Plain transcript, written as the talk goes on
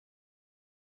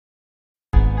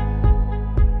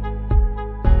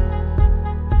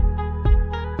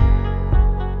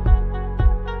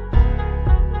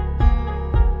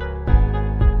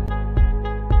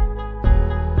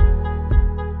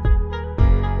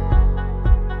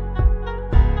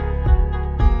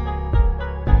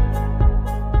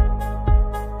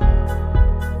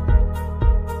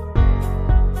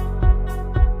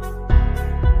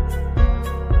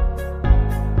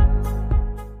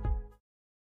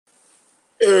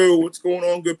Yo, what's going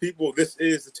on, good people? This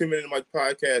is the 2 Minute Mike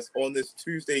podcast on this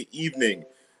Tuesday evening.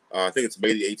 I think it's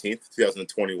May the 18th,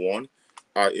 2021.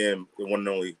 I am the one and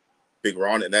only Big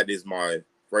Ron, and that is my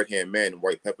right-hand man,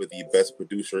 White Pepper, the best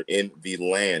producer in the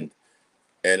land.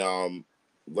 And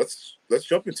let's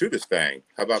jump into this thing.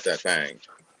 How about that thing?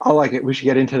 I like it. We should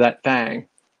get into that thing.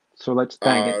 So let's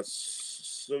bang it.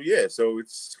 So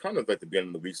it's kind of like the beginning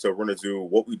of the week. So we're gonna do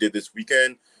what we did this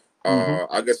weekend.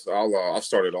 I guess I'll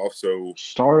start it off. So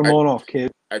Start them on off,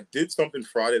 kid. I did something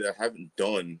Friday that I haven't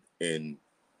done in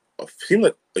seemed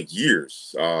like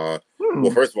years. Well,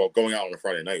 first of all, going out on a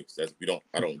Friday night. That's I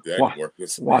don't do that anymore.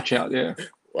 Watch out, yeah.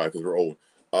 Why? Because we're old.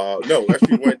 No,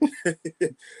 actually went.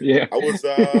 Yeah. I was.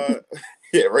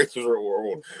 Yeah, right. Because we're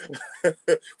old.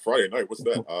 Friday night. What's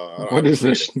that? What is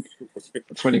this?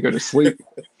 It's when you go to sleep.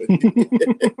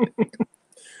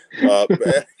 God,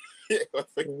 we're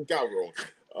old.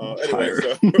 Anyway, so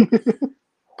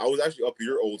I was actually up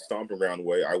your old stomping ground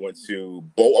way. I went to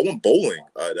I went bowling.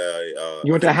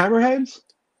 You went to Hammerheads?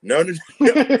 No.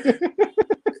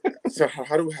 So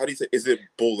how do you say? Is it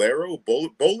Bolero?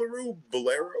 Bolero?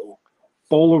 Bowlaroo.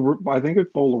 I think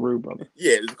it's Bowlaroo, brother.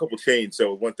 Yeah, there's a couple chains.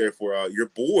 So we went there for your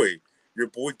boy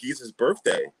Geese's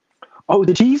birthday. Oh,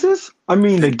 the Jesus? I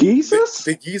mean the Jesus?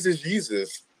 The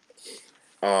Jesus.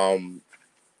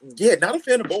 Yeah, not a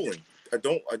fan of bowling. I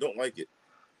don't like it.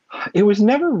 It was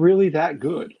never really that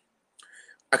good.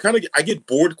 I get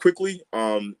bored quickly.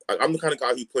 I'm the kind of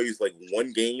guy who plays like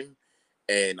one game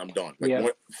and I'm done. Like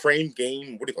one frame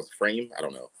game. What do you call it? Frame? I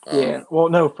don't know. Yeah. Well,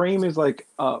 no, frame is like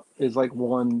one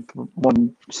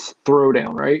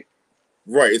throwdown, right?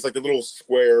 Right. It's like the little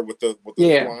square with the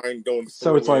line going.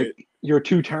 So it's like your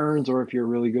 2 turns, or if you're a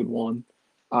really good one.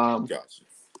 Gotcha.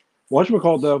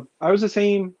 Whatchamacallit, though? I was the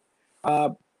same.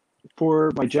 For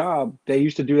my job, they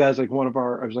used to do that as like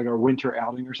our winter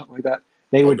outing or something like that.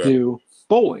 They would do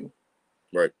bowling,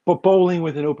 right? But bowling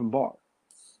with an open bar.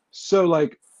 So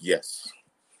like, yes,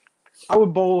 I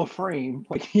would bowl a frame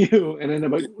like you, and then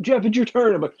I'm like, Jeff, it's your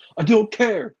turn. I'm like, I don't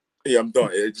care. Yeah, I'm done.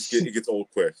 It gets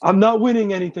old quick. I'm not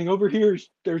winning anything. Over here,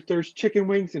 there's chicken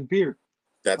wings and beer.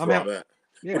 That's where I'm at.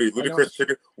 Yeah, what are you, Ludacris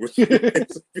chicken?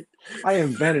 I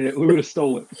invented it. Luda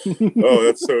stole it. Oh,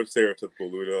 that's so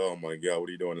stereotypical, Luda. Oh my god, what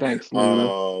are you doing? Thanks,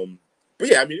 Luda. But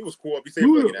yeah, I mean, it was cool. I'll be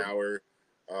staying for like an hour.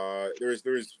 There's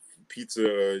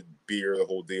pizza, beer, the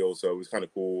whole deal. So it was kind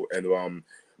of cool. And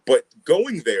but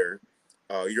going there,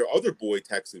 your other boy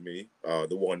texted me,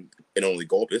 the one and only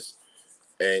Gulbis,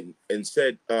 and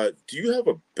said, "Do you have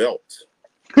a belt?"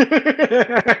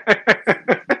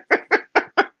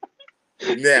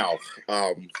 Now,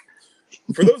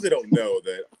 for those that don't know,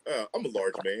 that I'm a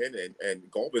large man, and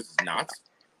Gulbis is not.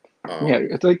 Yeah,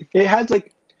 it's like it has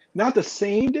like not the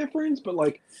same difference, but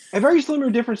like a very similar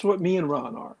difference to what me and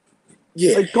Ron are.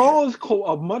 Yeah, like Gall is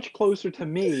much closer to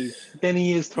me than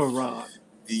he is to Ron.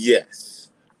 Yes.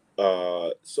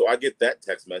 So I get that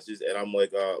text message, and I'm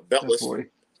like, beltless,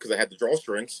 because I had the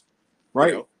drawstrings. Right.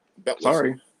 You know, beltless.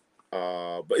 Sorry.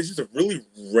 But it's just a really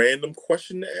random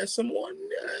question to ask someone,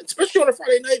 especially on a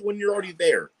Friday night when you're already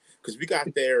there, because we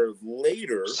got there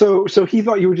later. So he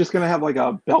thought you were just gonna have like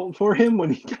a belt for him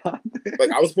when he got there. Like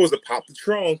I was supposed to pop the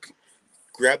trunk,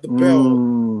 grab the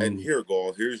belt, and here,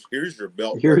 Gall, here's your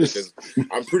belt. Because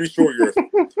I'm pretty sure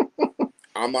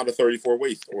I'm not a 34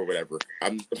 waist or whatever.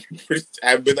 I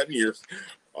haven't been that in years.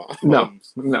 No.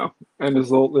 And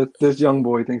this young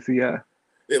boy thinks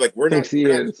like we're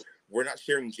not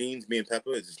sharing jeans, me and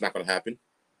Peppa. It's just not going to happen.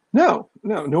 No.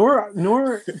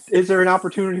 Nor is there an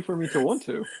opportunity for me to want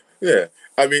to. Yeah.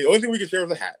 I mean, the only thing we can share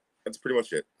is a hat. That's pretty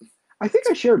much it. I think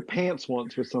I shared pants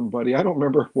once with somebody. I don't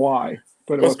remember why.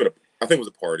 But I think it was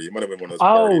a party. It might have been one of those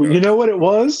parties. You know what it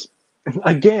was?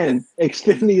 Again,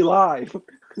 Xfinity Live.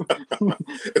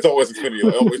 It's always Xfinity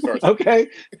Live. It always starts. Okay.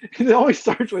 It always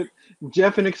starts with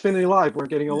Jeff and Xfinity Live weren't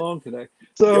getting along today.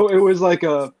 So it was like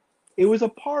it was a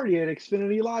party at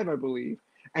Xfinity Live, I believe.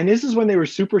 And this is when they were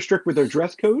super strict with their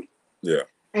dress code. Yeah.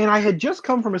 And I had just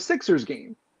come from a Sixers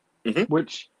game,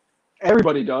 which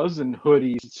everybody does, and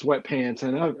hoodies, sweatpants,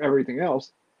 and everything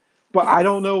else. But I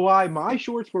don't know why my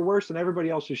shorts were worse than everybody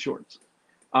else's shorts.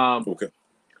 Okay.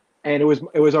 And it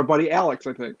was our buddy Alex,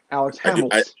 I think. Alex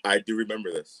Hamilton. I do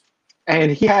remember this.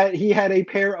 And he had a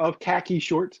pair of khaki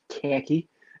shorts in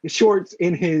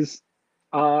his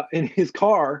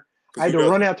car. I had to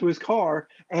run out to his car,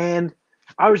 and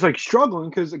I was like struggling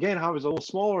because again I was a little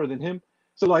smaller than him.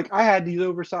 So like I had these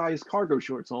oversized cargo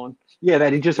shorts on. Yeah,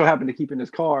 that he just so happened to keep in his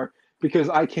car because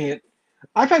I can't.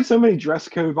 I've had so many dress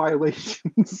code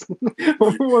violations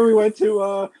when we went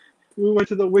to We went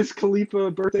to the Wiz Khalifa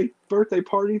birthday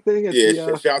party thing at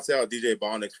the. Shouts out DJ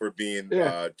Bonix for being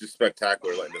just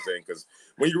spectacular letting us in, because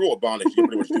when you roll with Bonix, you can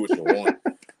pretty much do what you want.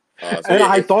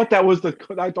 I thought that was the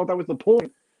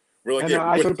point. We're like,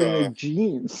 I should have been in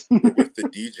jeans. We're with the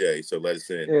DJ, so let us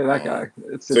in. Yeah, that guy.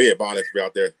 Bonix, we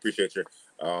out there. Appreciate you.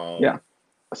 Yeah.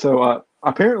 So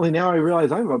apparently now I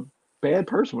realize I'm a bad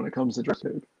person when it comes to dress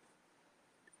code.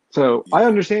 So I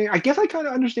understand. I guess I kind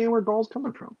of understand where Gall's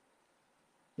coming from.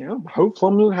 Hope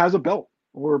Plumlee has a belt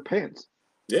or pants.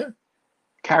 Yeah.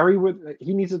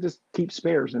 He needs to just keep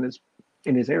spares in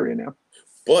his area now.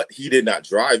 But he did not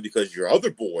drive because your other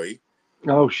boy.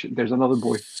 Oh shit! There's another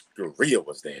boy. Scaria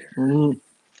was there. Mm-hmm.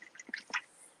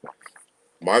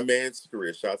 My man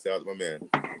Scaria. Shouts out to my man.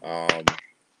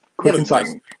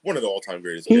 One of the all-time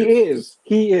greatest.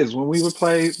 He is. When we would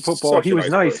play football, he was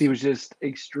nice. He was just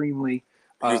extremely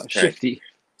shifty.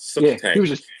 He was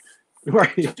just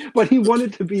right. But he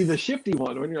wanted to be the shifty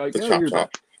one. When you're like,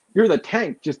 you're the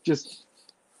tank. Just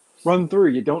run through.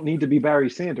 You don't need to be Barry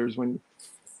Sanders when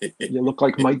you look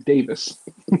like Mike Davis.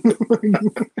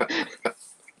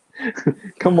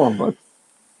 Come on, bud.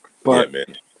 But man.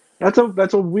 That's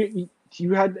a weird.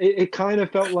 You had it kind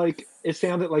of felt like it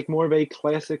sounded like more of a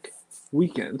classic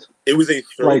weekend. It was a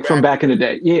throwback, like from back in the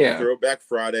day. Yeah. Throwback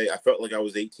Friday. I felt like I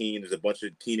was 18. There's a bunch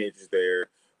of teenagers there.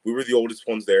 We were the oldest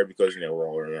ones there because we're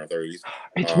all in our 30s.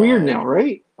 It's weird now,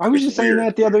 right? I was just saying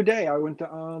that the other day. I went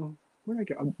to where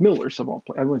did I go? Miller's of all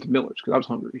places. I went to Miller's because I was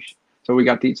hungry. So we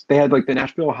got these. They had like the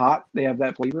Nashville Hot. They have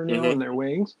that flavor now in their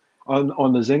wings on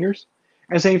the zingers.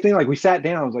 And same thing. Like we sat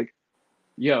down. I was like,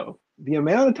 yo. The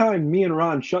amount of time me and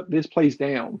Ron shut this place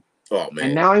down,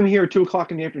 and now I'm here at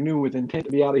 2:00 in the afternoon with intent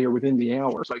to be out of here within the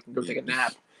hour so I can go take a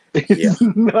nap. It's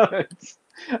nuts.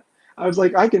 I was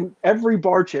like, every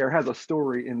bar chair has a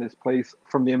story in this place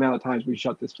from the amount of times we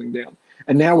shut this thing down.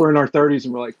 And now we're in our 30s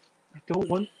and we're like, I don't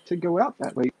want to go out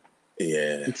that late.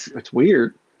 Yeah. It's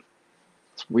weird.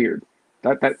 It's weird.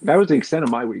 That was the extent of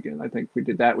my weekend. I think we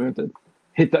did that. We went to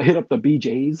hit up the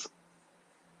BJ's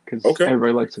because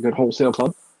everybody likes a good wholesale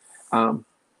club.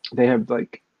 They have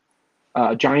like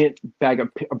a giant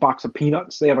a box of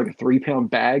peanuts. They have like a 3-pound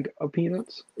bag of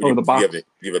peanuts over the box.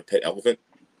 You have a pet elephant?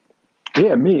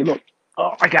 Yeah, me. Look.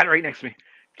 Oh, I got it right next to me.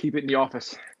 Keep it in the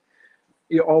office.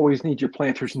 You always need your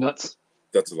planter's nuts.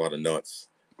 That's a lot of nuts.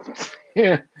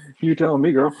 Yeah, you telling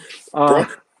me, girl.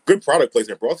 Good product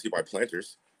placement brought to you by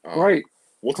Planters. Right.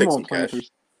 We'll take some cash.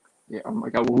 Yeah, oh my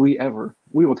God, will we ever?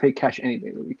 We will take cash any day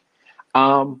of the week.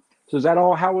 So is that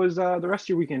all? How was the rest of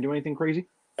your weekend? Do anything crazy?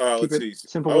 Let's see.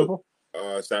 Simple.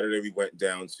 Saturday we went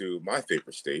down to my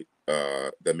favorite state,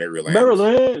 the Maryland.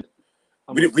 Maryland.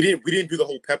 We didn't do the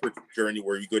whole pepper journey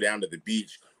where you go down to the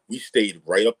beach. We stayed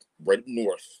right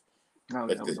north. No,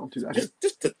 we don't do that.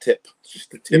 Just the tip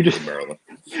of Maryland.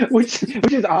 Which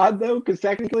is odd though, because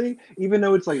technically, even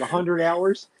though it's like 100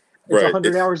 hours, it's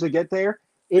 100 hours to get there.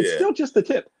 It's still just the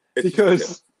tip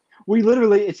because. We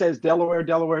literally, it says Delaware,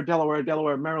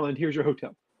 Maryland. Here's your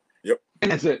hotel. Yep.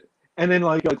 And that's it. And then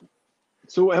like,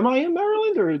 so am I in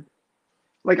Maryland or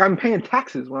like I'm paying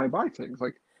taxes when I buy things?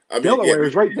 Like Delaware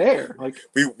is right there. Like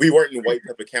we weren't in White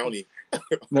Pepper County.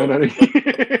 No.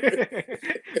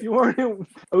 You weren't in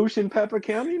Ocean Pepper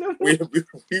County, no? We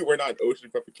were not in Ocean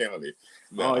Pepper County.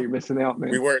 No. Oh, you're missing out, man.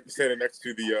 We weren't standing next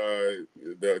to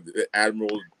the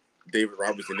Admiral David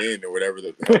Robertson Inn or whatever.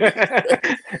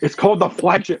 It's called the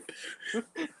Flagship.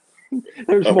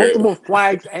 There's multiple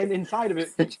flags, and inside of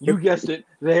it, you guessed it,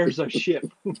 there's a ship.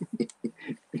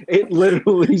 It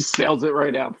literally spells it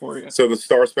right out for you. So the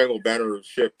Star Spangled Banner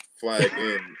ship flag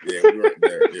in. Yeah, we weren't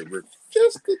there. Yeah, we're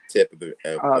just the tip of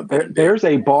the. There's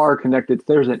a bar connected.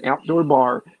 There's an outdoor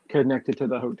bar connected to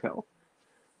the hotel.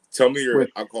 Tell me you're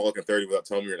alcoholic in 30 without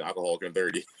telling me you're an alcoholic in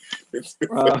 30.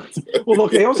 Well,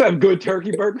 look, they also have good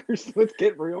turkey burgers. Let's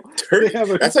get real.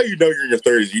 That's how you know you're in your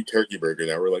 30s. You eat turkey burger.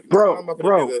 Now we're like, bro.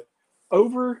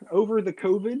 Over the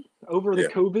COVID, the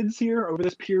COVIDs here, over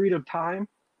this period of time,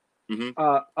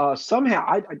 somehow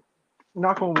I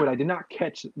knock on wood, I did not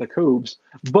catch the COVIDs,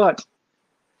 but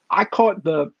I caught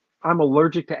I'm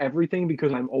allergic to everything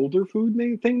because I'm older food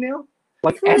thing now.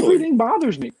 Like everything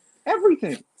bothers me.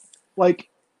 Everything. Like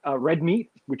red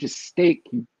meat, which is steak,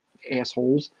 you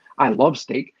assholes. I love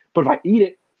steak, but if I eat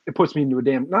it, it puts me into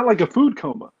a not like a food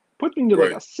coma. It puts me into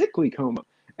like a sickly coma.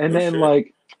 And then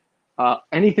like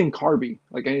anything carby,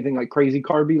 like anything like crazy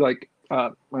carby, like I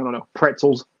don't know,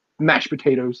 pretzels, mashed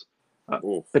potatoes,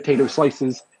 potato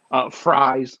slices,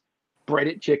 fries,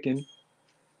 breaded chicken,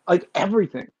 like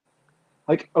everything.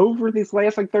 Like over these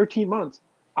last like 13 months,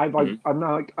 I'm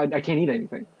not I can't eat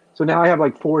anything. So now I have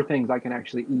like 4 things I can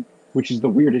actually eat, which is the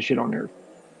weirdest shit on earth.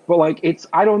 But like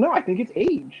I don't know. I think it's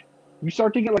age. You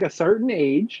start to get like a certain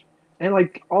age, and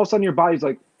like all of a sudden your body's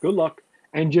like, good luck,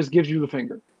 and just gives you the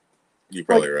finger. You're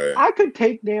probably Like right. I could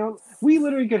take down. We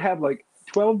literally could have like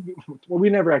 12. Well, we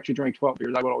never actually drank 12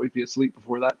 beers. I would always be asleep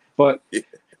before that. But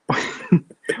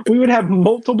we would have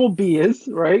multiple beers,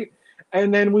 right?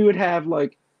 And then we would have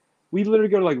like we literally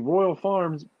go to like Royal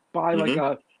Farms, buy like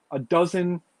Mm-hmm. a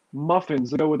dozen muffins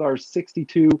to go with our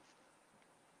 62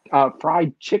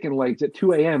 fried chicken legs at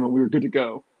 2 a.m. and we were good to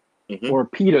go. Mm-hmm. Or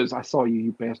pitas. I saw you,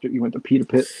 you bastard. You went to Pita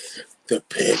Pit. The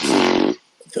pit.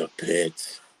 The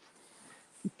pit.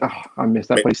 Oh, I miss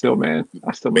that place still, man.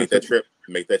 I still Make miss that it. trip.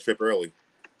 Make that trip early.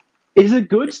 Is it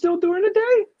good still during the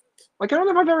day? Like I don't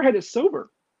know if I've ever had it sober.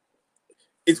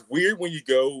 It's weird when you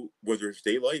go where there's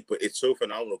daylight, but it's so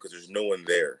phenomenal because there's no one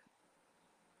there.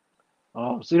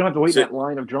 Oh, so you don't have to wait So in that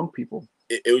line of drunk people.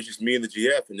 it was just me and the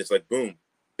GF, and it's like boom,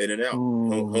 in and out.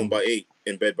 Home by 8,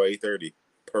 in bed by 8:30.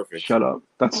 Perfect. Shut up.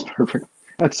 That's perfect.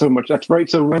 That's so much. That's right.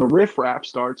 So when the riff raff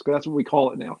starts, because that's what we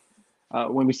call it now.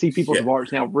 When we see people at the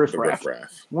bars now, riff The raff.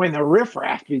 riffraff. When the riff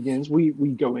raff begins, we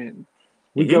go in.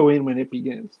 We Mhm. go in when it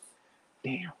begins.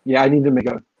 Damn. Yeah, I need to make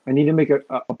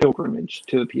a pilgrimage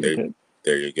to the Pita Pit.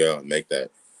 There you go. Make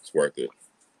that. It's worth it.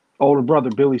 Older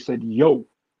brother Billy said, "Yo."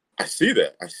 I see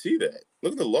that.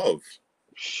 Look at the love.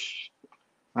 Shh.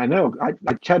 I know. I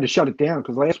had to shut it down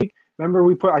because last week, remember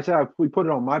we put it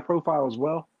on my profile as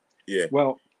well. Yeah.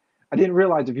 Well, I didn't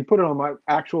realize if you put it on my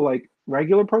actual like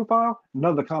regular profile,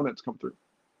 none of the comments come through.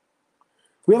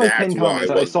 We had like 10 comments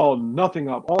and I saw nothing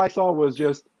up. All I saw was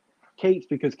just Kate's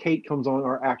because Kate comes on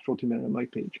our actual 2 Minute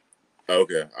Mike page.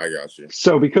 Okay, I got you.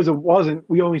 So because it wasn't,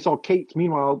 we only saw Kate's.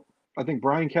 Meanwhile, I think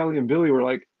Brian Kelly and Billy were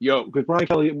like, "Yo," because Brian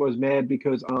Kelly was mad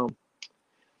because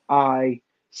I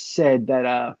said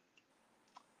that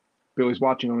Billy's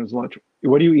watching on his lunch.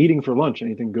 What are you eating for lunch?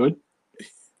 Anything good?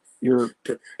 Your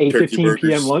 8:15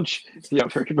 p.m. lunch? Yeah,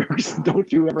 turkey burgers.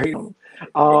 Don't you ever hate on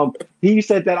them. He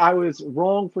said that I was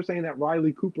wrong for saying that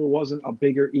Riley Cooper wasn't a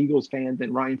bigger Eagles fan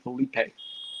than Ryan Felipe.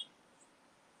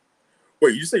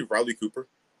 Wait, you say Riley Cooper?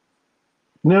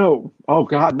 No. Oh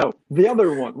God, no. The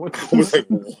other one. I was like,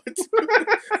 what?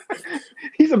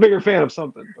 He's a bigger fan of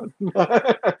something. But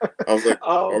I was like,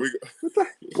 are we?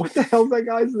 What the hell's that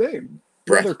guy's name?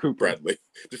 Brother Cooper. Bradley.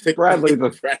 Just take Bradley.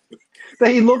 Bradley.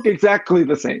 They look exactly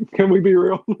the same. Can we be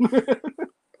real?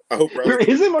 I hope there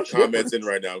isn't much comments difference. in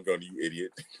right now. I'm going, you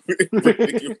idiot.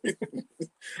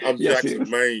 I'm yes, Jackson,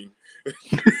 Maine.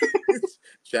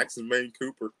 Jackson, Maine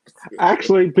Cooper.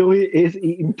 Actually, Billy is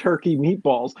eating turkey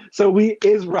meatballs, so he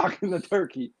is rocking the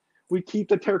turkey. We keep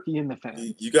the turkey in the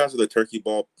family. You guys are the turkey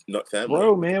ball nut family.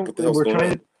 Bro, man, what the hell's we're going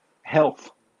trying on? to health.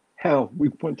 Hell, we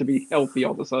want to be healthy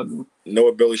all of a sudden. Know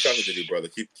what Billy's trying to do, brother.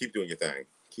 Keep doing your thing.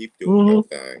 Keep doing your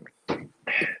thing.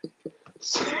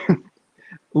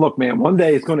 Look, man, one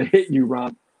day it's going to hit you,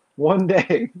 Ron. One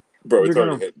day. Bro, it's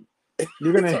already hitting.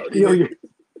 You're going to feel your...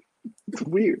 It's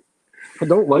weird. I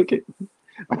don't like it.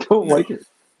 I don't like it.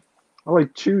 I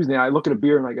like choose now. I look at a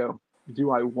beer and I go,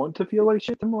 do I want to feel like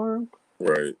shit tomorrow?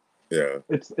 Right. Yeah.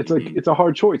 It's like it's a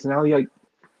hard choice. Now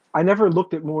I never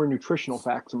looked at more nutritional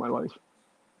facts in my life.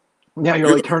 Now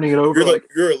you're like turning it over.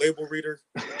 You're a label reader?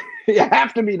 You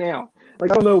have to be now.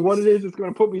 Like I don't know what it is that's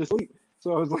going to put me to sleep.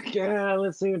 So I was like, yeah,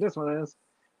 let's see what this one is.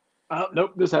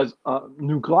 Nope, this has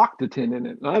nugloctinin in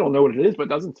it. And I don't know what it is, but it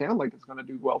doesn't sound like it's going to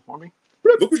do well for me.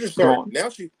 Look what you're starting. Now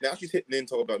she's hitting in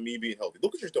talking about me being healthy.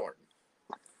 Look what you're starting.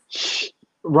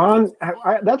 Ron,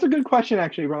 that's a good question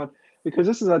actually, Ron, because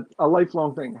this is a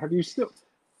lifelong thing. Have you still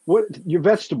your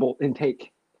vegetable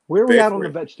intake? Where are we at on the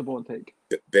vegetable intake?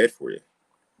 Bad for you.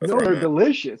 No, they're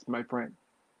delicious, my friend.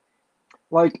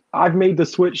 Like I've made the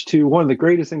switch to one of the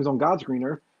greatest things on God's green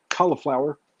earth: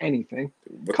 cauliflower. Anything.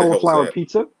 Cauliflower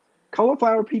pizza.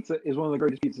 Cauliflower pizza is one of the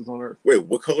greatest pizzas on earth. Wait,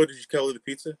 what color did you color the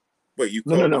pizza? Wait, you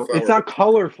no. It's not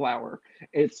color flour.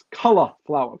 It's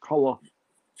cauliflower. Color.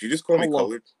 Did you just call me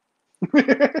colored?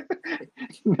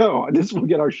 No, this will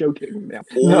get our show taken down.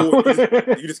 No.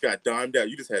 you just got dimed out.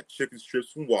 You just had chicken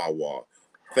strips from Wawa.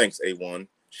 Thanks, A1.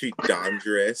 She dimed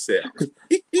your ass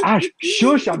out.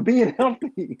 Shush, I'm being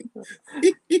healthy.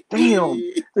 Damn.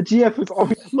 The GF was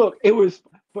always look, it was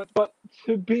but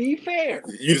to be fair.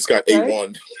 You just got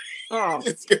A1. Oh,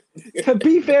 to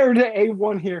be fair to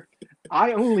A1 here,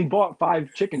 I only bought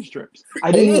 5 chicken strips.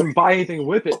 I didn't even buy anything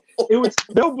with it. It was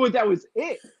but that was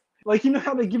it. Like you know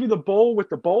how they give you the bowl with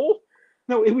the bowl?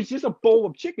 No, it was just a bowl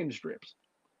of chicken strips.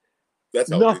 That's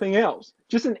nothing else.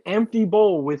 Just an empty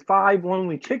bowl with 5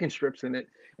 only chicken strips in it.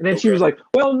 And then she was like,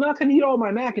 well, I'm not gonna eat all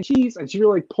my mac and cheese. And she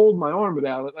really pulled my arm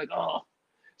about it, like, oh.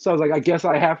 So I was like, I guess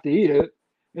I have to eat it.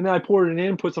 And then I poured it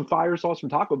in, put some fire sauce from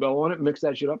Taco Bell on it, mixed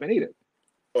that shit up and ate it.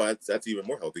 Oh, that's even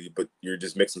more healthy. But you're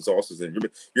just mixing sauces, and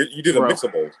you did a Bro.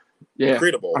 mixable. Yeah,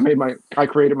 Create a bowl. I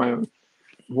created my own.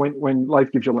 When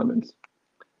life gives you lemons.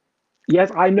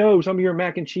 Yes, I know some of your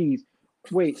mac and cheese.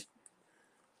 Wait,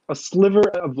 a sliver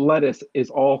of lettuce is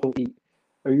all he'll eat.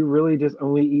 Are you really just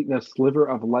only eating a sliver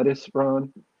of lettuce,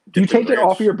 Ron? Do you Dipped in take it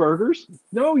off ranch. your burgers?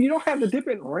 No, you don't have to dip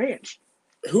it in ranch.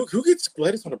 Who gets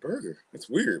lettuce on a burger? That's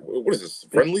weird. What is this?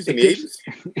 It, Friendlies in it the gives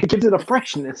 80s? it gives it a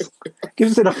freshness.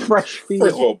 Gives it a fresh First of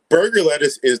feel. all, burger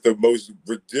lettuce is the most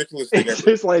ridiculous thing It's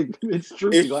ever. just like it's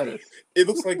streaky It, lettuce. it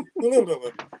looks like blah, blah,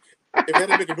 blah. If they had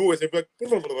to make a noise, they'd be like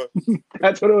blah, blah, blah.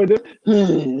 That's what it would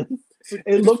do.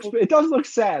 It's like, It does look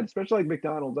sad, especially like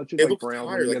McDonald's. That's just it like looks brown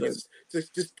when tired. you Like get you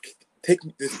just take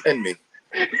me, just end me.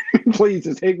 it. Please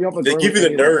just take me up and They throw give me you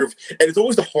the anywhere. nerve, and it's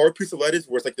always the hard piece of lettuce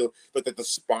where it's like the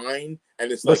spine,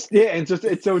 and it's like But yeah,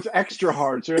 it's extra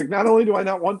hard. So like, not only do I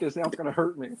not want this, now it's gonna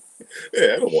hurt me.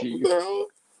 yeah, I don't want Jeez. what the hell.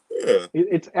 Yeah.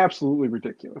 It's absolutely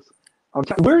ridiculous.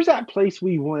 Where's that place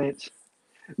we went?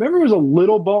 Remember, it was a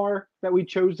little bar that we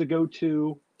chose to go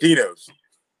to. Dino's.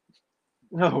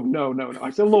 No. I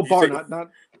said a little You bar, say-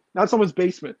 not someone's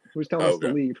basement who was telling us to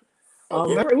Okay. leave. A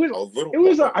Remember, little. it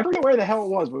was I forget where the hell it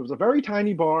was, but it was a very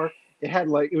tiny bar. It had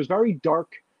it was very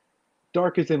dark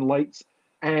as in lights,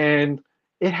 and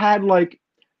it had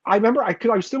I remember I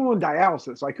was still on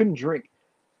dialysis, so I couldn't drink,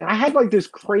 and I had this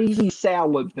crazy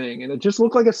salad thing, and it just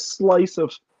looked like a slice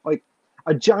of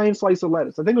a giant slice of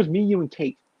lettuce. I think it was me, you, and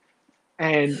Kate.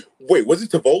 And Wait, was it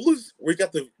Tavola's? We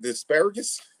got the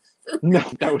asparagus. no,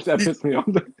 that pissed me off.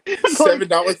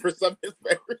 $7 for some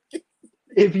asparagus.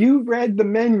 If you read the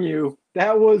menu,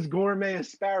 that was gourmet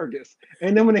asparagus,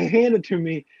 and then when they handed it to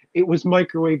me, it was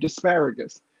microwaved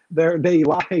asparagus. They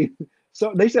lied.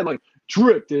 So they said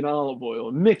dripped in olive oil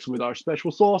and mixed with our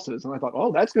special sauces, and I thought,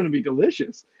 oh, that's going to be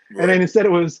delicious. Right. And then instead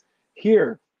it was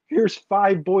here's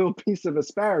 5 boiled pieces of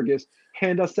asparagus,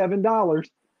 hand us $7,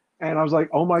 and I was like,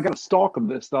 oh my god, a stalk of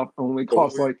this stuff only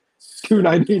costs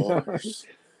 $2.99.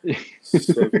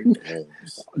 $7.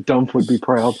 Dumpf would be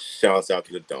proud. Shouts out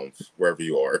to the Dumpf, wherever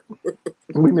you are.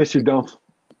 We miss you, Dumpf.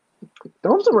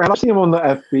 Dumpf's around. I see him on the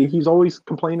FB. He's always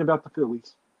complaining about the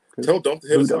Phillies. Tell Dumpf to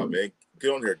hit Who us out, doesn't? man.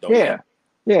 Get on here, Dumpf.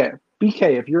 Yeah.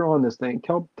 BK, if you're on this thing,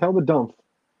 tell the Dumpf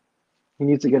he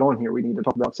needs to get on here. We need to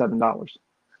talk about $7.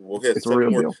 We'll get It's a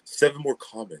real deal. 7 more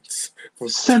comments.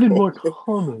 7 more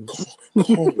comments.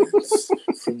 Comments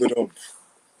from the Dumpf.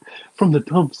 From the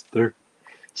dumpster.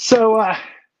 So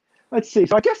let's see.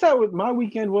 So I guess that was my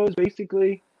weekend. Was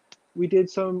basically we did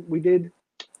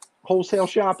wholesale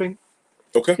shopping.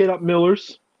 Okay. Hit up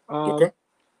Miller's. Okay.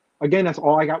 Again, that's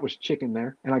all I got was chicken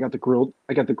there, and I got the grilled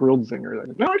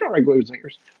zinger. No, I got regular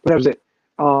zingers, but that was it.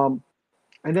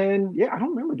 And then I don't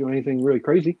remember doing anything really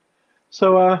crazy.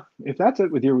 So if that's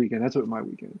it with your weekend, that's it with my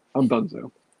weekend. I'm done,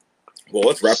 so. Well,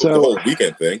 let's wrap up the whole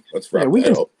weekend thing. Let's wrap that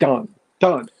weekend's up.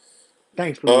 Done.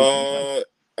 Thanks for listening.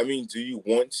 I mean, do you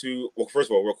want to? Well, first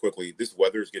of all, real quickly, this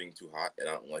weather is getting too hot, and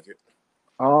I don't like it.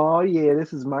 Oh yeah,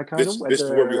 this is my kind of weather. This is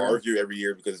where we argue every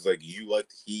year because it's like you like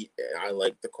the heat and I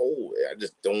like the cold. I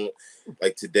just don't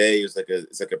like today. It's like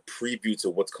a preview to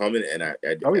what's coming, and I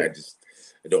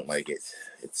don't like it.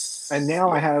 And now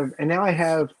I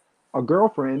have a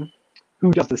girlfriend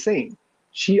who does the same.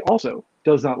 She also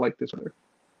does not like this weather.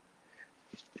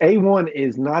 A1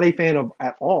 is not a fan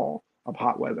at all of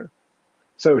hot weather,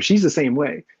 so she's the same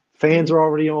way. Fans are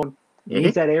already on.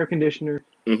 Needs that air conditioner.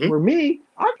 For me,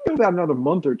 I can go about another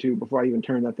month or two before I even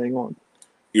turn that thing on.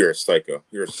 You're a psycho.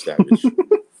 You're a savage.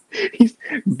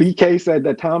 BK said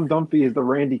that Tom Dunphy is the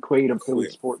Randy Quaid of Philly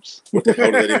sports. What the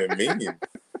hell does that even mean?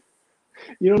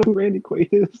 You don't know who Randy Quaid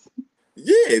is?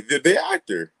 Yeah, the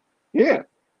actor. Yeah.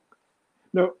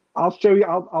 No, I'll show you.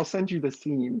 I'll send you the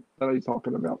scene that he's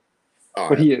talking about.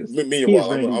 But he is.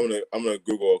 Meanwhile, I'm gonna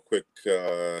Google a quick.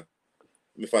 Let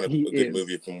me find a good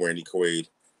movie from Randy Quaid.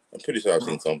 I'm pretty sure I've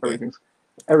seen something.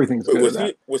 Everything's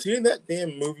good. Was he in that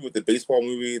damn movie with the baseball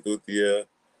movie with the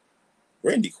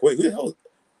Randy Quaid? Who the hell?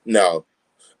 No.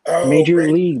 Oh,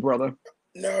 Major League, brother.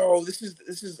 No, this is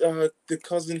the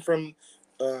cousin from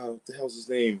what the hell's his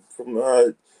name from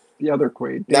the other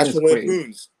Quaid. National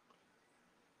Lampoons.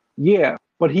 Yeah,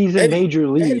 but he's in Major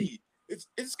League. Eddie.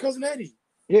 It's cousin Eddie.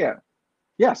 Yeah.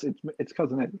 Yes, it's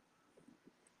cousin Eddie.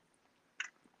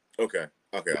 Okay,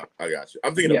 I got you.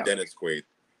 I'm thinking of Dennis Quaid.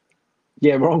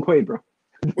 Yeah, wrong Quaid, bro.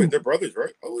 Wait, they're brothers,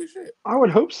 right? Holy shit! I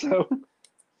would hope so.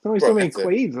 There's only so many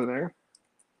Quaids in there.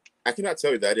 I cannot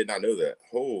tell you that. I did not know that.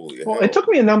 Holy Well, hell. it took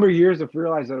me a number of years to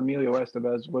realize that Emilio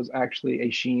Estevez was actually a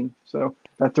Sheen, so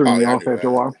that threw me off after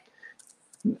a while.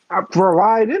 For a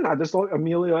while, I didn't. I just thought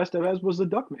Emilio Estevez was the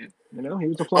duck man. You know, he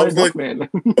was a I flying was duck like, man.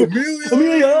 Emilio,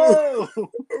 Emilio!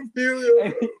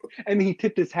 Emilio. And he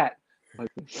tipped his hat like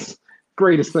this.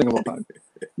 Greatest thing of all time.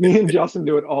 Me and Justin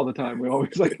do it all the time. We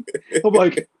always like, I'm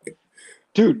like,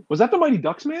 dude, was that the Mighty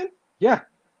Ducks man? Yeah.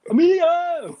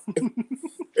 Emilio!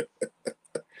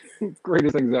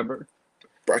 Greatest things ever.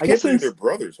 Bro, I I can't guess believe since, they're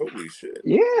brothers. Holy shit.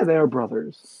 yeah, they're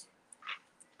brothers.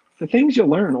 The things you'll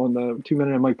learn on the 2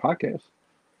 Minute and Mike podcast.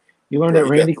 You learn Bro, that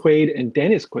you Randy got Quaid and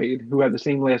Dennis Quaid, who have the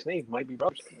same last name, might be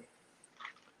brothers.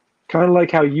 Kind of like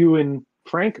how you and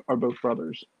Frank are both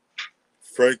brothers.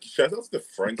 Frank. Shout out to the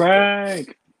Franks.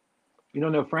 Frank! You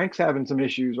don't know, Frank's having some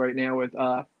issues right now with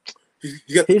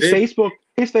You got his the Facebook.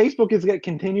 His Facebook is getting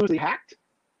continuously hacked.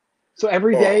 So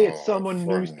every day it's someone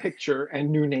Frank. new picture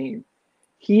and new name.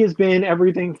 He has been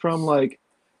everything from like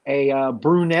a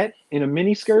brunette in a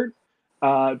miniskirt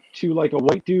to like a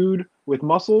white dude with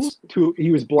muscles to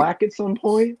he was black at some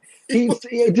point. He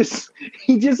just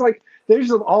like there's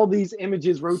just all these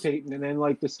images rotating and then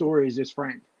like the story is just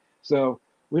Frank. So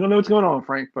we don't know what's going on,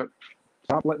 Frank, but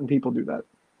stop letting people do that.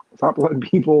 Stop letting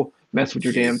people mess with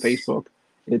your damn Facebook.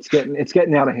 It's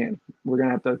getting out of hand. We're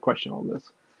gonna have to question all this.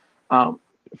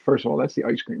 First of all, that's the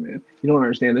ice cream man. You don't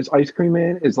understand. This ice cream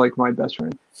man is like my best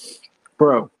friend,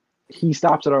 bro. He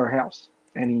stops at our house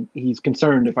and he's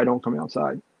concerned if I don't come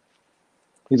outside.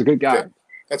 He's a good guy. Yeah,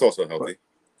 that's also healthy.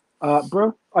 But,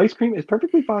 bro, ice cream is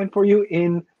perfectly fine for you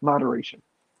in moderation.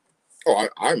 Oh,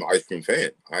 I'm an ice cream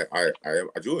fan. I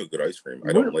do like good ice cream.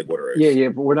 I don't like butter ice. Yeah,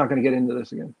 but we're not going to get into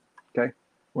this again. Okay,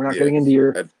 we're not getting into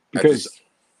your because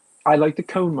I like to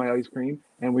cone my ice cream,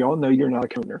 and we all know you're not a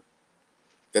coner.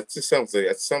 That sounds like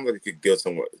it could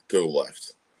go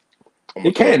left.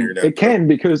 It can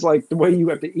because like the way you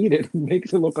have to eat it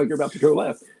makes it look like you're about to go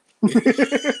left.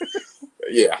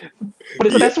 Yeah, but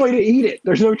it's the best way to eat it.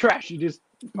 There's no trash. You just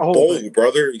bowl,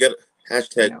 brother. You got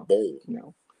hashtag bowl.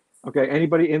 No. Okay.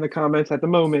 Anybody in the comments at the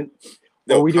moment?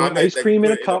 No, are we doing ice cream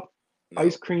in a cup? No.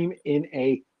 Ice cream in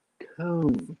a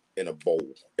cone. In a bowl.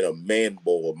 In a man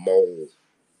bowl. A mold.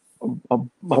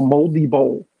 A moldy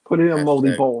bowl. Put it in a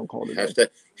moldy bowl and call it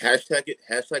hashtag it.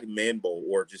 Hashtag man bowl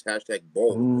or just hashtag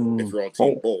bowl if you're on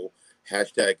team bowl.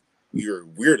 Hashtag you're a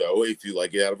weirdo if you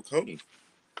like it out of a cone.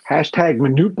 Hashtag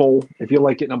minute bowl if you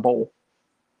like it in a bowl.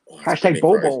 Hashtag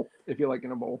bowl if you like it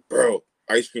in a bowl. Bro,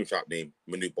 ice cream shop name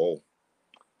minute bowl.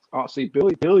 Oh, see,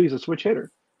 Billy's a switch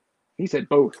hitter. He said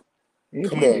both.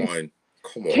 Come on,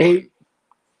 Kate.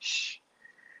 Shh.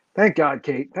 Thank God,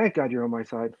 Kate. Thank God you're on my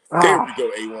side. There we go,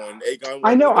 A1.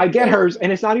 I know. I get hers, and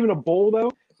it's not even a bowl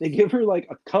though. They give her like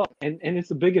a cup, and it's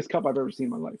the biggest cup I've ever seen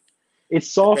in my life.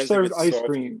 It's soft served ice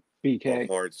cream,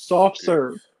 BK. Soft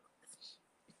serve.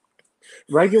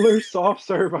 Regular soft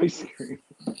serve ice cream.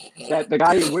 That the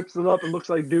guy who whips it up and looks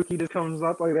like Dookie just comes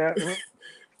up like that.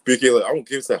 BK, like, I don't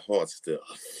give us that hot stuff.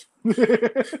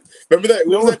 Remember that?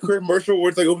 What was that commercial where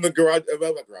it's like open the garage,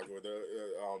 not garage door, the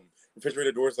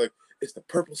refrigerator door? It's like it's the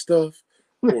purple stuff.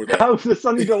 Or that was the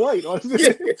Sunny Delight, wasn't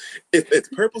it? Yeah, it's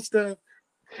purple stuff.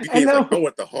 BK's like, I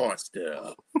want the hot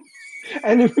stuff.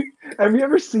 And have you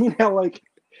ever seen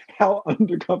how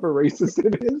undercover racist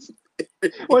it is?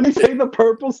 When they say the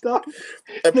purple stuff,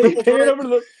 they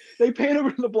pan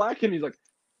over to the black, and he's like,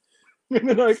 and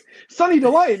they're like, Sunny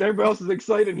Delight, and everybody else is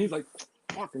excited, and he's like,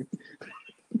 fucking.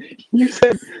 You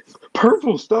said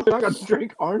purple stuff, and I got to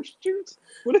drink orange juice?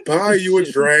 Buy you a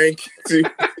drink.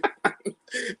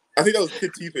 I think that was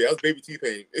Kid T-Pain. That was Baby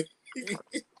T-Pain.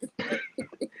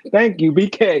 Thank you,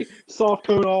 BK. Soft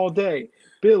cone all day.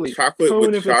 Billy, chocolate cone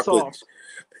with if chocolate. It's soft.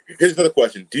 Here's another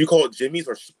question. Do you call it Jimmy's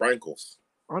or Sprinkles?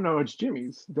 Oh, no, it's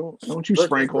Jimmy's. Don't you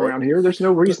sprinkle around here. There's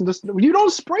no reason to. You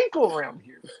don't sprinkle around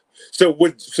here. So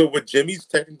would Jimmy's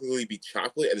technically be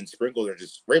chocolate and then sprinkles are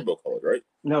just rainbow colored, right?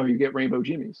 No, you get rainbow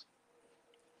Jimmy's.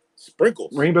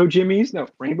 Sprinkles. Rainbow Jimmy's? No,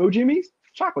 rainbow Jimmy's?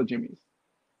 Chocolate Jimmy's.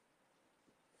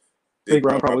 Big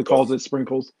Ron probably calls it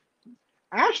sprinkles.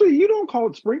 Actually, you don't call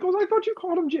it sprinkles. I thought you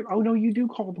called them Jim. Oh, no, you do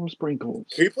call them sprinkles.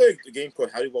 Can you play a game called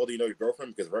How Well Do You Know Your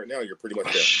Girlfriend? Because right now you're pretty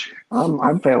much there.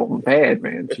 I'm feeling bad,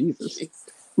 man. Jesus.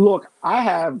 Look, I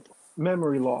have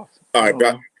memory loss. All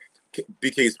right,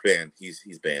 BK's banned.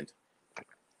 He's banned.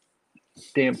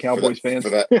 Damn Cowboys fans.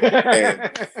 For that.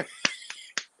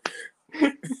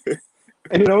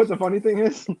 And you know what the funny thing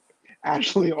is?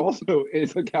 Ashley also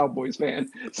is a Cowboys fan.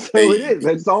 So it is.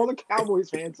 It's all the Cowboys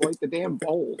fans like the damn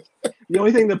bowl. The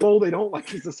only thing the bowl they don't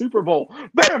like is the Super Bowl.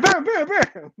 Bam, bam, bam,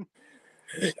 bam.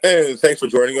 And thanks for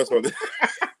joining us on this.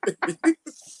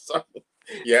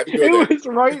 It was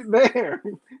right there.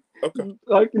 Okay.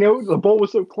 Like, the bowl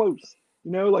was so close.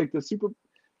 Like the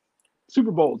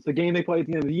Super Bowl. It's the game they play at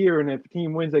the end of the year, and if the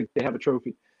team wins, they have a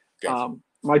trophy. Gotcha.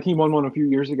 My team won one a few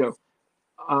years ago.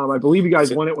 I believe you guys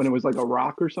So won it when it was like a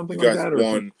rock or something you like guys that.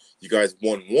 won. You guys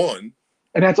won one.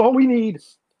 And that's all we need.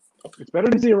 Okay. It's better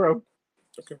than 0.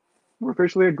 Okay. We're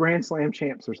officially a Grand Slam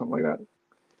champs or something like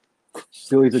that.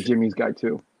 Billy's a Jimmy's guy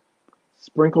too.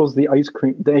 Sprinkles the ice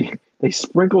cream. They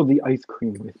sprinkle the ice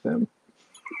cream with them.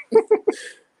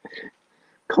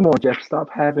 Come on, Jeff. Stop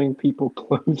having people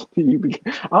close to you.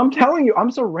 I'm telling you,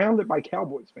 I'm surrounded by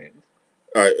Cowboys fans.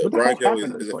 All right, What the Brian hell Kelly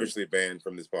happened to is this place? officially banned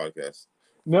from this podcast.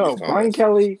 No, These Brian comments.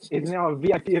 Kelly is now a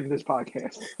VIP of this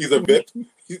podcast. He's a VIP.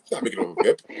 He's not making him a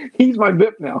VIP. He's my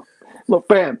VIP now. Look,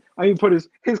 bam. I even put his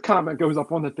comment goes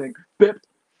up on the thing. VIP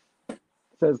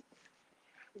says,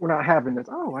 we're not having this.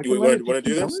 Oh, I can You let want to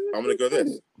do it- this? I'm going to go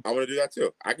this. I'm going to do that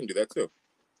too. I can do that too.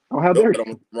 Oh, how Nope, dare I you?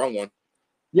 don't, wrong one.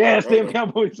 Yes, Wrong damn one.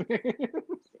 Cowboys.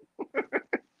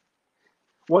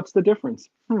 What's the difference?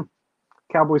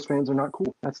 Cowboys fans are not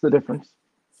cool. That's the difference.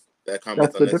 That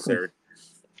comment's That's the unnecessary.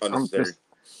 Unnecessary.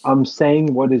 I'm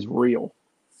saying what is real.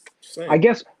 Just saying. I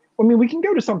guess, I mean, we can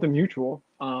go to something mutual.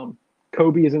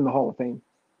 Kobe is in the Hall of Fame.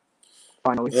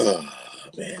 Finally. Oh,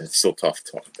 man, it's so tough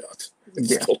to talk about.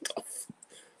 It's Yeah. so tough.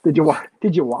 Did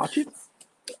you watch it?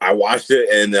 I watched it,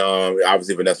 and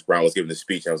obviously Vanessa Brown was giving the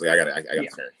speech. I was like, I got Yeah. to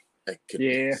turn. I couldn't-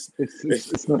 Yeah.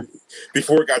 It's not.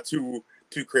 Before it got too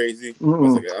crazy, I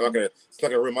was like, it's not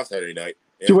gonna ruin my Saturday night.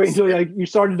 Did you wait until you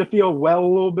started to feel well a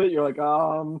little bit? You're like,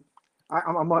 I'm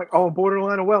like, oh,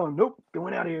 borderline of well, and nope,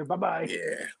 going out of here. Bye bye.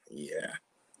 Yeah.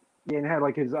 Yeah, and had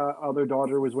like his other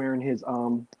daughter was wearing his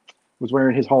Hall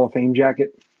of Fame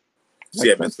jacket.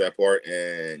 See, I missed that part,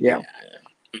 and Yeah.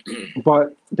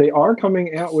 But they are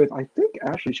coming out with, I think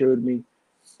Ashley showed me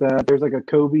that there's a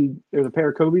pair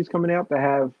of Kobe's coming out that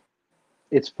have,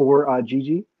 it's for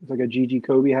Gigi. It's like a Gigi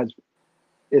Kobe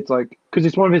it's like, because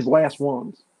it's one of his last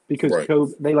ones, because Right.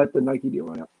 Kobe, they let the Nike deal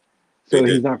run out. So They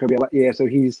did. he's not going to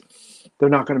be, so they're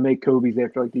not going to make Kobe's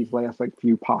after like these last like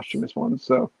few posthumous ones.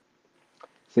 So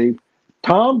see,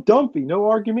 Tom Dumpy, no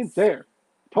argument there.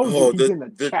 Told you he's in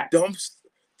the chat. The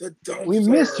dumps. We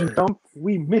miss you, Dump.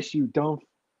 We miss you, Dump.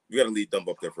 You got to leave Dump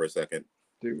up there for a second.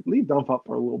 Dude, leave Dump up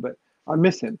for a little bit. I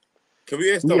miss him. Can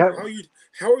we ask Dump, how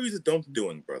are you the Dump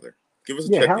doing, brother? Give us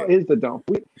a check. How is the Dump?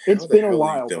 It's been a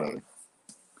while, brother.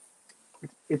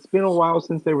 It's been a while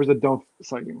since there was a Dump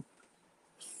sighting,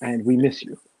 and we miss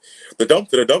you. The Dump.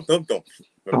 Dump.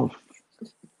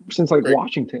 Since like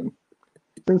Washington,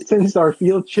 since our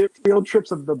field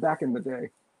trips of the back in the day.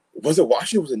 Was it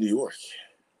Washington? Or was it New York?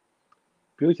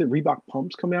 Billy said Reebok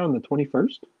pumps come out on the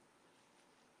 21st.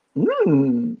 I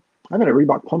haven't had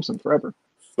Reebok pumps in forever.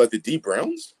 Like the D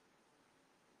Browns?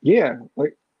 Yeah,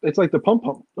 like it's like the pump,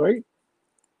 right?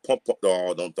 Pump.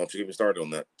 Oh, don't you get me started on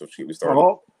that. Don't you get me started.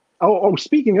 Oh!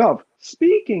 Speaking of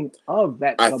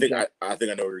that, I subject,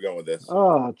 think I know where you're going with this.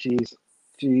 Oh, jeez.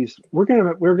 We're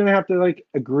gonna have to like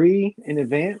agree in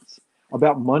advance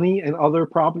about money and other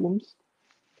problems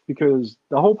because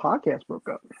the whole podcast broke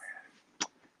up.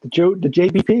 The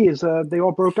JBP is they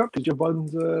all broke up because Joe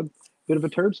Budden's a bit of a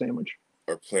turd sandwich.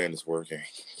 Our plan is working.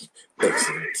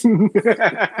 It's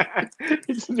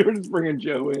just bringing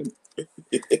Joe in.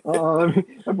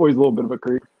 That boy's a little bit of a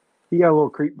creep. He got a little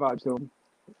creep vibe to him.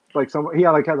 Like he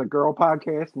has a girl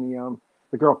podcast, and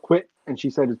the girl quit, and she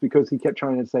said it's because he kept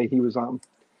trying to say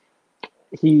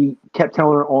he kept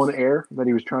telling her on air that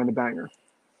he was trying to bang her.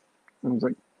 And I was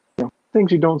like,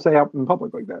 things you don't say out in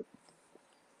public like that.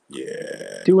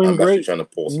 Yeah. Doing great. Trying to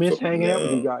pull Miss hanging out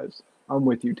with you guys. I'm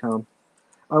with you, Tom.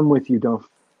 I'm with you, Duff.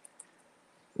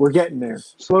 We're getting there.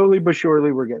 Slowly but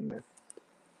surely, we're getting there.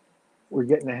 We're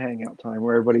getting a hangout time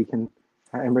where everybody can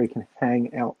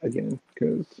hang out again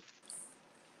because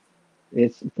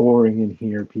it's boring in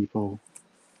here, people.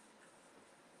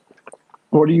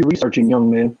 What are you researching, young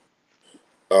man?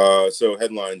 So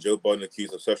headline: Joe Budden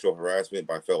accused of sexual harassment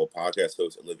by fellow podcast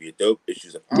host Olivia Dope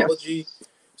issues apology. Yes.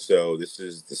 So this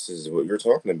is what you're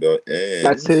talking about, and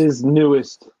that's his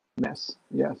newest mess.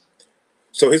 Yes.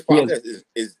 So his podcast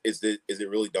is it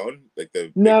really done? Like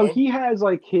he has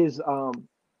like his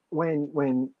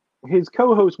when his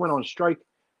co-host went on strike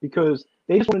because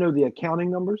they just want to know the accounting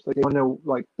numbers. Like they want to know,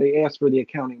 like they asked for the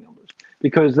accounting numbers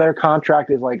because their contract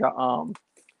is like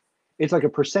it's like a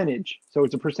percentage. So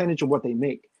it's a percentage of what they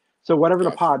make. So whatever the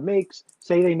pod makes,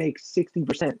 say they make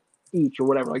 60% each or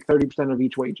whatever, like 30% of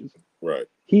each wages. Right.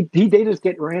 They just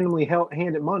get randomly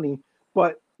handed money,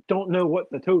 but don't know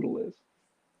what the total is.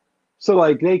 So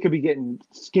like they could be getting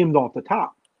skimmed off the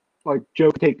top. Like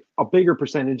Joe could take a bigger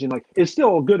percentage and like it's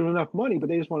still good enough money, but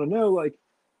they just want to know like,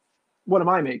 what am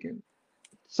I making?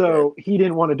 So he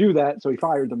didn't want to do that, so he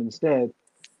fired them instead.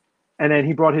 And then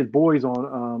he brought his boys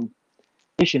on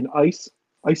Ish and Ice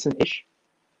and Ish.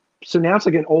 So now it's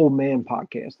like an old man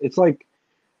podcast. It's like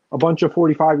a bunch of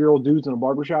 45-year-old dudes in a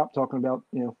barbershop talking about,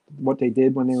 what they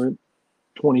did when they were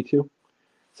 22.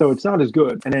 So it's not as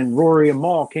good. And then Rory and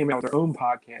Maul came out with their own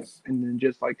podcast and then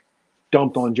just like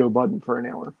dumped on Joe Budden for an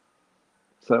hour.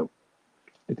 So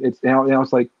it's now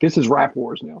it's like, this is Rap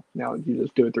Wars now. Now you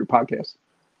just do it through podcasts.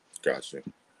 Gotcha.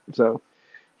 So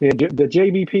yeah, the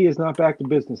JBP is not back to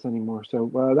business anymore.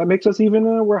 So that makes us even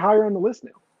we're higher on the list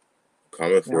now.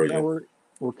 Coming for you. Now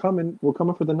we're coming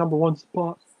for the number one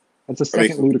spot. That's a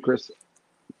second Ludacris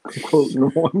quote in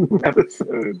one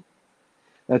episode.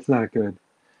 That's not good.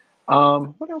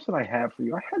 What else did I have for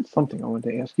you? I had something I wanted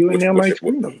to ask you, and now my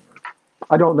screen.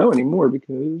 I don't know anymore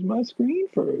because my screen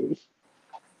froze.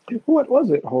 What was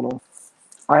it? Hold on.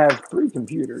 I have 3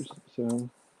 computers, so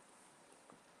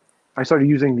I started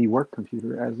using the work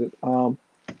computer as it. What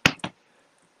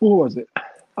was it?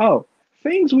 Oh,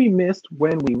 things we missed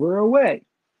when we were away.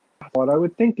 I thought I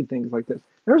would think of things like this.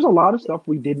 There's a lot of stuff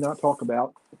we did not talk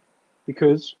about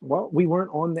because, well, we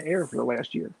weren't on the air for the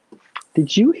last year.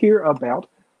 Did you hear about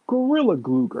Gorilla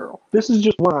Glue Girl? This is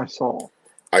just one I saw.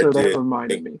 I did. That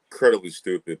reminded me. Incredibly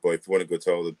stupid, but if you want to go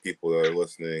tell the people that are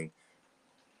listening,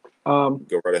 go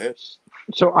right ahead.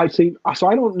 So I see. So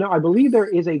I don't know. I believe there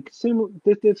is a similar.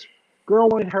 This girl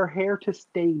wanted her hair to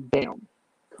stay down.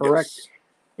 Correct. Yes.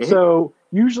 Mm-hmm. So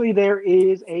usually there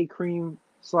is a cream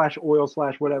 / oil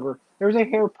 / whatever. There's a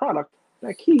hair product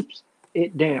that keeps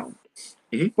it down.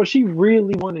 Mm-hmm. But she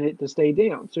really wanted it to stay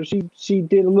down. So she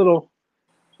did a little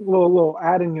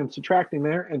adding and subtracting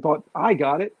there and thought, I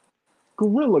got it.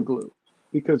 Gorilla Glue.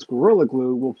 Because Gorilla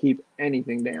Glue will keep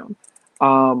anything down.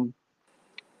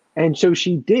 And so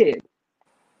she did.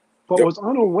 But was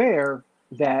unaware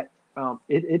that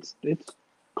it's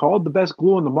called the best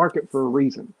glue on the market for a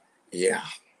reason. Yeah.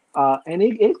 And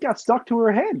it got stuck to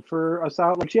her head for a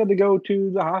solid, like she had to go to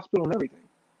the hospital and everything.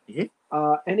 Mm-hmm.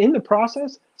 And in the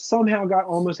process, somehow got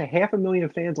almost 500,000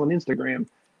 fans on Instagram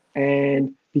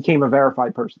and became a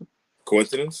verified person.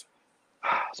 Coincidence?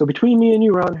 So between me and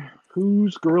you, Ron,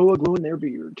 who's Gorilla Gluing their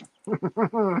beard?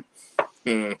 Come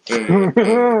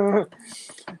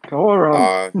on,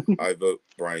 Ron. I vote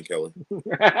Brian Kelly.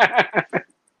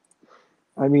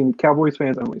 I mean, Cowboys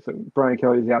fans only. So Brian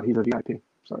Kelly's out. He's a VIP.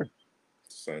 Sorry.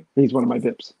 Same. He's one of my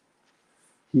VIPs.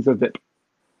 He's a VIP.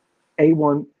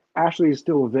 A1. Ashley is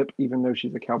still a VIP, even though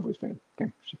she's a Cowboys fan. Okay,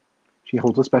 she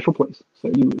holds a special place. So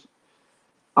you lose.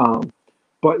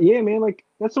 But yeah, man, like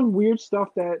that's some weird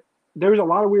stuff. That there's a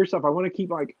lot of weird stuff. I want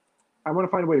to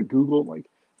find a way to Google like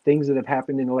things that have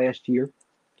happened in the last year,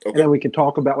 and then we can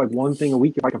talk about like one thing a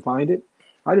week if I can find it.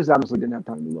 I just honestly didn't have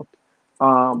time to look.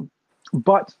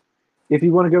 But if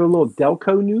you want to go to a little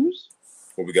Delco news,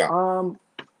 what we got?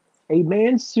 A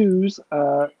man sues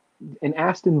an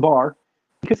Aston bar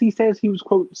because he says he was,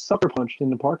 quote, sucker punched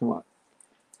in the parking lot.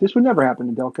 This would never happen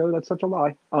in Delco. That's such a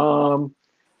lie.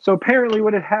 So apparently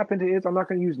what had happened is, I'm not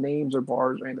going to use names or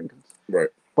bars or anything. Right.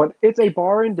 But it's a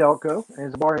bar in Delco, and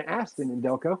it's a bar in Aston in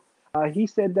Delco. He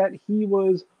said that he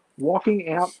was walking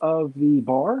out of the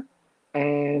bar,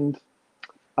 and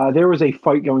there was a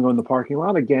fight going on in the parking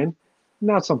lot. Again,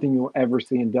 not something you'll ever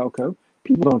see in Delco.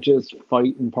 People don't just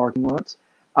fight in parking lots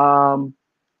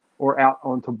or out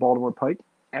onto Baltimore Pike,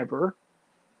 ever.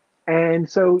 And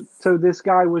so this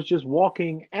guy was just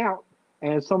walking out,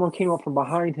 and someone came up from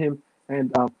behind him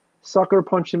and sucker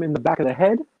punched him in the back of the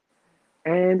head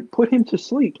and put him to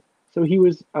sleep. So he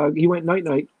went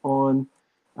night-night in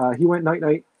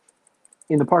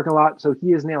the parking lot. So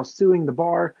he is now suing the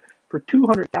bar for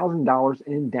 $200,000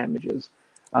 in damages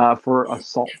for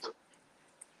assault.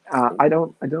 You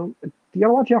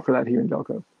gotta watch out for that here in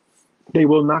Delco. They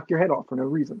will knock your head off for no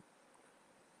reason.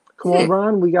 Come on,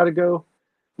 Ron, we gotta go.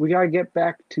 We gotta get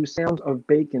back to sounds of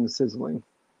bacon sizzling.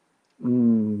 I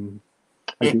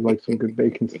do like some good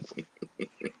bacon sizzling.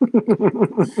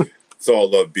 It's all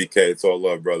love, BK. It's all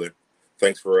love, brother.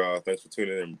 Thanks for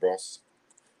tuning in, boss.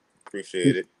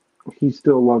 Appreciate it. He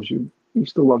still loves you. He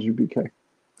still loves you, BK.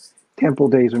 Temple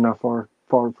days are not far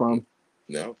from.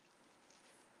 No.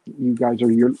 You guys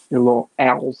are your little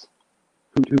owls.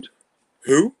 Hoot hoot.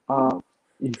 Who?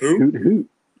 Hoot hoot.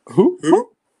 Who?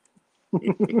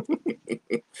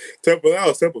 Temple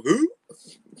Owls. Temple who?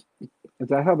 Is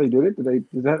that how they did it? Was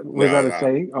that a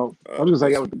saying? Oh, I was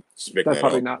gonna say that's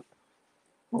probably not.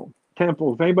 Well,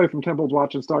 Temple. If anybody from Temple's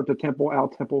watching, start the Temple Owl,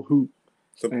 Temple Hoot.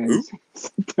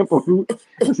 Temple Hoot.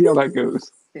 And see how that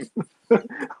goes.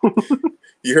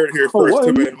 You heard it here first.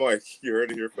 Two-Man Mike. You heard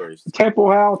it here first.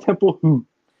 Temple Owl, Temple Hoot.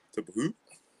 Temple Hoot.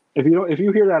 If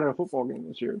you hear that at a football game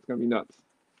this year, it's gonna be nuts.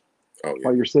 Oh yeah,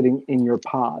 while you're sitting in your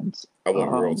pods. I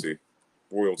want royalty.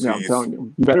 Royalties. Yeah, I'm telling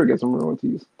you, you better get some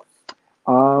royalties.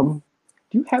 Do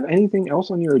you have anything else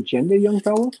on your agenda, young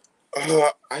fella?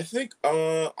 I think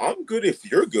I'm good if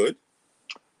you're good.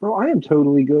 Bro, I am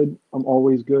totally good. I'm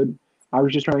always good. I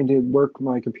was just trying to work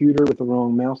my computer with the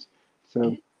wrong mouse,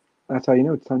 so that's how you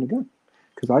know it's time to go.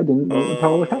 Because I didn't know what the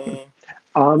hell was happening.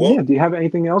 Well, Yeah. Do you have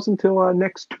anything else until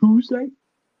next Tuesday?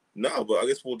 no, but I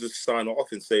guess we'll just sign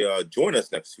off and say join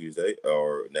us next Tuesday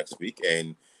or next week.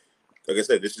 And like I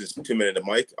said, this is 2 Minute the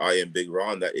Mic. I am Big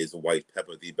Ron. That is White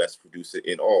Pepper, the best producer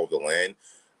in all of the land.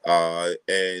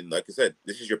 And like I said,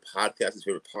 this is your podcast's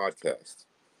favorite podcast.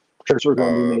 Shirts are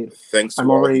going to be made. Thanks to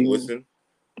I'm all already. who listen.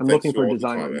 I'm Thanks looking to for a all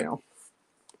design the right comment. now.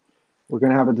 We're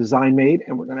going to have a design made,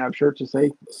 and we're going to have shirts to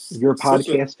say your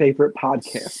podcast favorite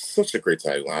podcast. Such a great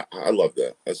tagline. I love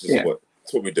that. That's just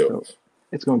that's what we do. So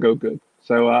it's going to go good.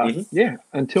 So yeah,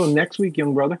 until next week,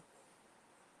 young brother.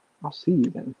 I'll see you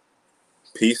then.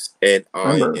 Peace, and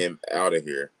I am out of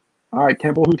here. All right,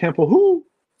 Temple who?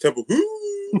 Temple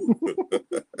who?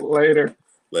 Later.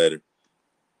 Later.